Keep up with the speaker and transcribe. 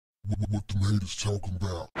What them haters talking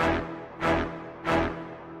about?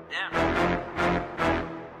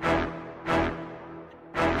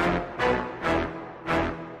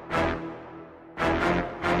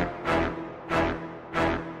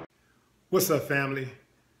 What's up, family?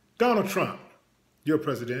 Donald Trump, your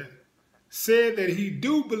president, said that he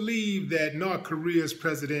do believe that North Korea's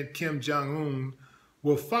President Kim Jong-un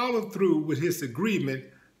will follow through with his agreement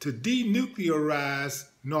to denuclearize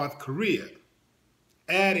North Korea,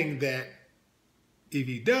 adding that if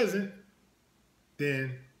he doesn't,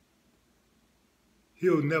 then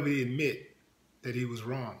he'll never admit that he was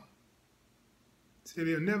wrong. He said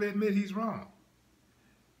he'll never admit he's wrong.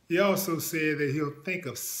 He also said that he'll think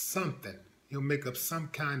of something. He'll make up some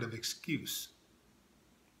kind of excuse.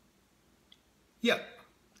 Yep,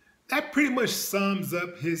 that pretty much sums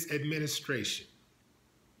up his administration.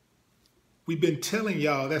 We've been telling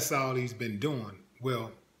y'all that's all he's been doing.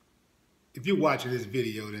 Well, if you're watching this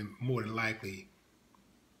video, then more than likely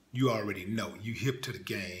you already know. You hip to the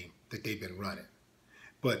game that they've been running.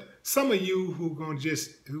 But some of you who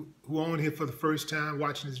who are on here for the first time,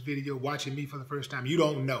 watching this video, watching me for the first time, you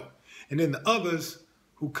don't know. And then the others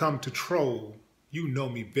who come to troll, you know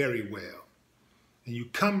me very well. And you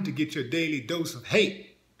come to get your daily dose of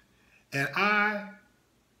hate. And I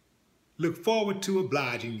look forward to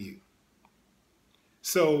obliging you.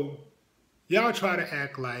 So y'all try to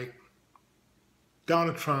act like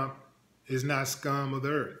Donald Trump is not scum of the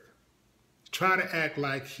earth. Try to act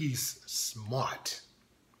like he's smart.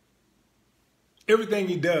 Everything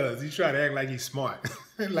he does, he try to act like he's smart.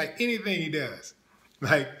 Like anything he does.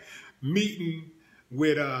 Like meeting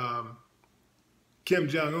with Kim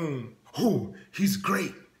Jong-un. Oh, he's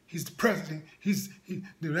great. He's the president.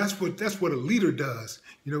 That's what a leader does.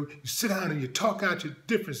 You know, you sit down and you talk out your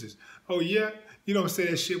differences. Oh yeah, you don't say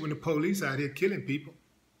that shit when the police out here killing people.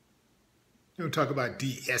 You don't talk about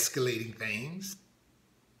de-escalating things.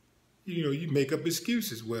 You know, you make up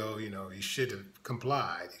excuses. Well, you know, he should have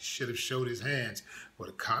complied. He should have showed his hands. Well,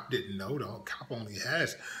 the cop didn't know. The cop only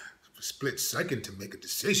has a split second to make a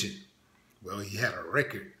decision. Well, he had a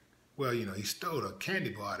record. Well, you know, he stole a candy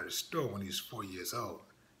bar out of the store when he was 4 years old.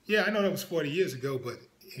 Yeah, I know that was 40 years ago, but,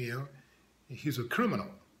 you know, he's a criminal.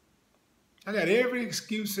 I got every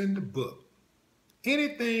excuse in the book.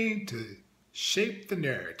 Anything to shape the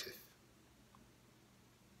narrative.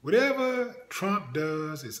 Whatever Trump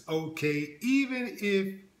does is okay, even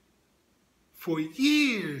if for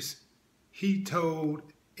years he told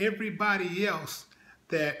everybody else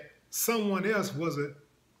that someone else was a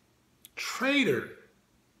traitor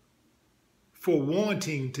for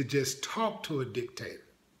wanting to just talk to a dictator.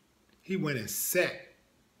 He went and sat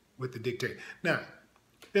with the dictator. Now,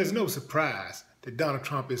 there's no surprise that Donald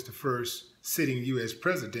Trump is the first sitting U.S.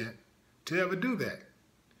 president to ever do that,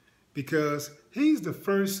 because he's the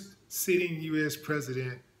first sitting U.S.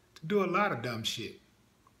 president to do a lot of dumb shit.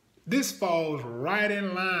 This falls right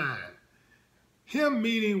in line. Him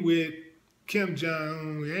meeting with Kim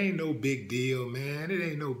Jong-un, it ain't no big deal, man. It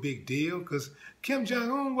ain't no big deal, because Kim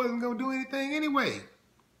Jong-un wasn't going to do anything anyway.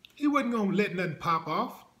 He wasn't going to let nothing pop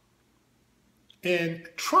off. And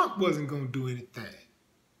Trump wasn't going to do anything.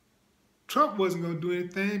 Trump wasn't going to do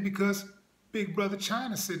anything because big brother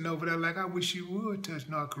China sitting over there like, I wish you would touch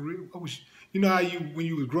North Korea. I wish, you know how when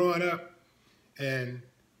you was growing up and,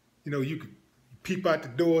 you know, you could peep out the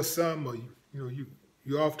door or something, or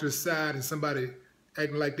you're off to the side and somebody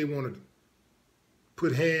acting like they want to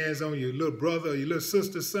put hands on your little brother or your little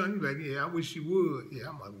sister or something. You're like, yeah, I wish you would. Yeah,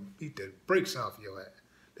 I'm going to beat the brakes off your ass.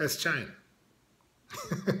 That's China.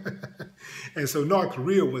 And so North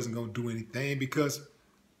Korea wasn't going to do anything because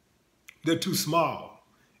they're too small.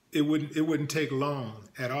 It wouldn't take long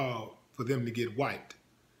at all for them to get wiped.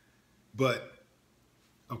 But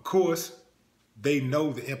of course, they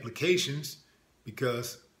know the implications,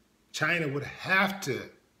 because China would have to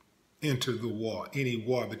enter the war, any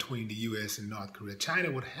war between the U.S. and North Korea.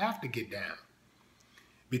 China would have to get down,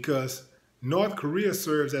 because North Korea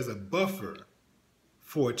serves as a buffer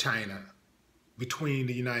for China between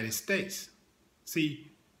the United States.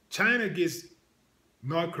 See, China gets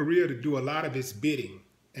North Korea to do a lot of its bidding,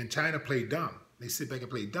 and China play dumb. They sit back and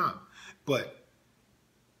play dumb. But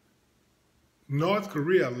North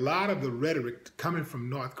Korea, a lot of the rhetoric coming from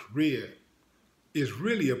North Korea is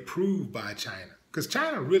really approved by China, because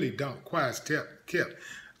China really don't quite kept.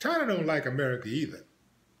 China don't like America either.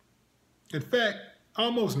 In fact,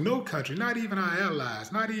 almost no country, not even our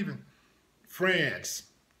allies, not even France,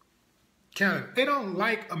 Canada, they don't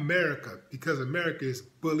like America because America is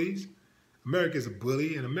bullies. America is a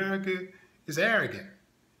bully, and America is arrogant.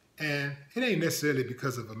 And it ain't necessarily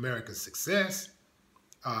because of America's success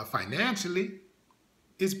financially.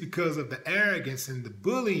 It's because of the arrogance and the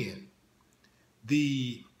bullying,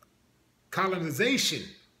 the colonization,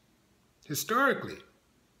 historically.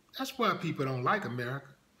 That's why people don't like America.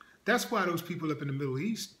 That's why those people up in the Middle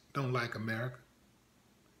East don't like America.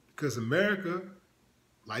 Because America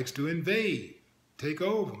likes to invade, take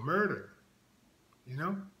over, murder, you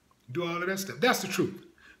know, do all of that stuff. That's the truth.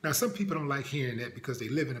 Now, some people don't like hearing that because they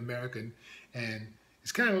live in America, and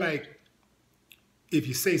it's kind of like if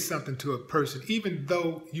you say something to a person, even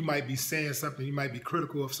though you might be saying something, you might be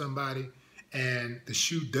critical of somebody, and the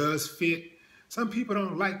shoe does fit, some people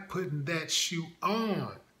don't like putting that shoe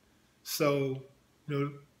on. So, you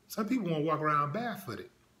know, some people want to walk around barefooted,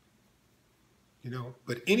 you know,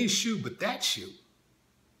 but any shoe but that shoe.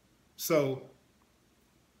 So,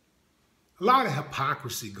 a lot of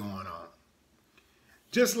hypocrisy going on.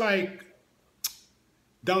 Just like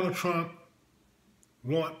Donald Trump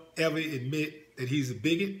won't ever admit that he's a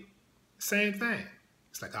bigot, same thing.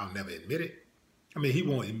 It's like, I'll never admit it. I mean, he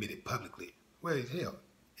won't admit it publicly. Well, hell,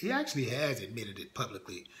 he actually has admitted it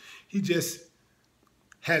publicly. He just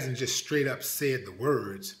hasn't just straight up said the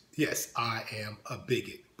words, yes, I am a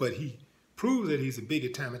bigot. But he proves that he's a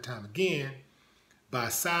bigot time and time again by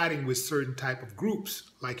siding with certain type of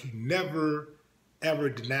groups. Like he never, ever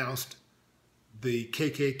denounced the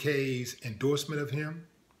KKK's endorsement of him.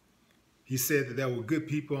 He said that there were good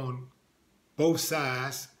people on both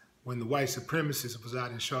sides when the white supremacist was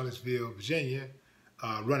out in Charlottesville, Virginia,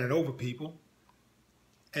 running over people.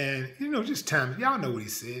 And, you know, just time, y'all know what he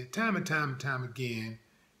said. Time and time and time again,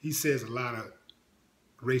 he says a lot of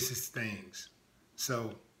racist things.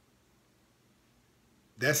 So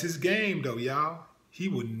that's his game, though, y'all. He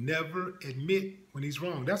will never admit when he's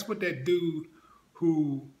wrong. That's what that dude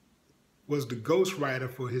who was the ghostwriter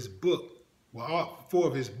for his book, well, all 4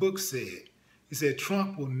 of his books said. He said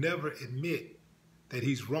Trump will never admit that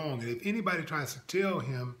he's wrong. And if anybody tries to tell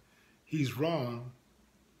him he's wrong,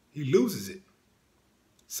 he loses it.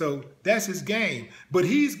 So that's his game. But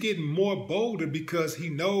he's getting more bolder because he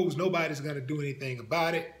knows nobody's going to do anything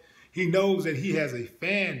about it. He knows that he has a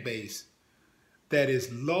fan base that is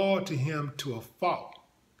loyal to him to a fault.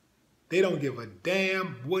 They don't give a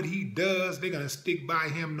damn what he does. They're going to stick by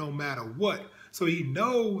him no matter what. So he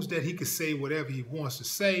knows that he can say whatever he wants to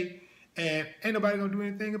say, and ain't nobody going to do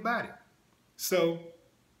anything about it. So,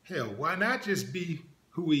 hell, why not just be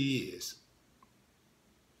who he is?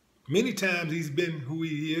 Many times he's been who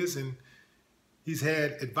he is, and he's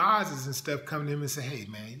had advisors and stuff come to him and say, hey,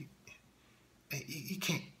 man, you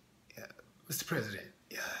can't, Mr. President,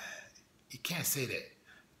 you can't say that.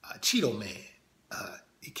 Cheeto man,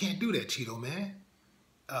 you can't do that, Cheeto man.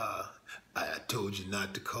 I told you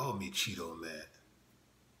not to call me Cheeto man.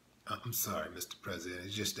 I'm sorry, Mr. President.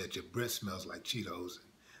 It's just that your breath smells like Cheetos. And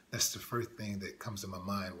that's the first thing that comes to my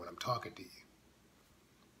mind when I'm talking to you.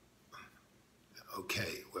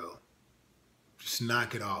 Okay, well, just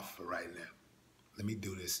knock it off for right now. Let me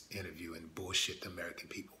do this interview and bullshit the American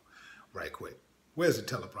people right quick. Where's the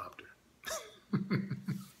teleprompter?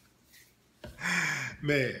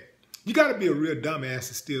 Man, you got to be a real dumbass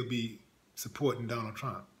to still be supporting Donald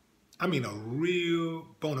Trump. I mean, a real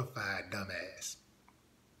bona fide dumbass.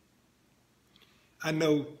 I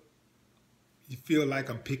know you feel like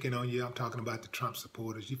I'm picking on you. I'm talking about the Trump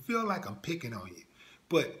supporters. You feel like I'm picking on you.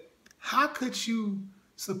 But how could you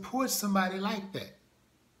support somebody like that?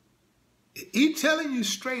 He telling you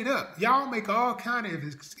straight up. Y'all make all kind of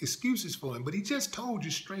excuses for him, but he just told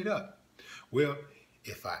you straight up. Well,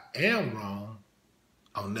 if I am wrong,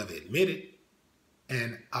 I'll never admit it,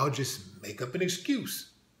 and I'll just make up an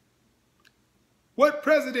excuse. What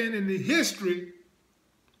president in the history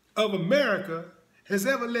of America has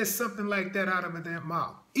ever let something like that out of their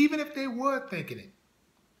mouth, even if they were thinking it?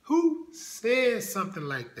 Who says something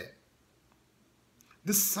like that?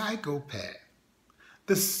 The psychopath,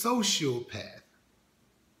 the sociopath,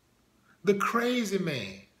 the crazy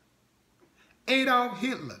man, Adolf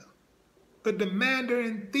Hitler, the demander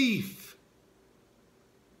and thief,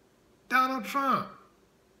 Donald Trump.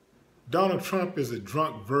 Donald Trump is a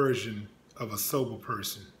drunk version of a sober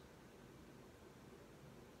person.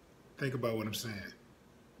 Think about what I'm saying.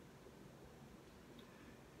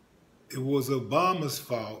 It was Obama's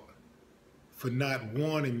fault for not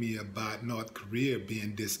warning me about North Korea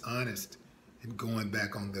being dishonest and going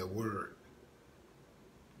back on their word.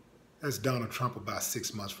 That's Donald Trump about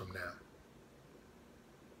 6 months from now.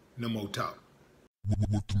 No more talk.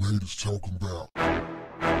 What the haters talking about?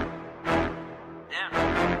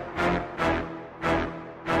 Yeah.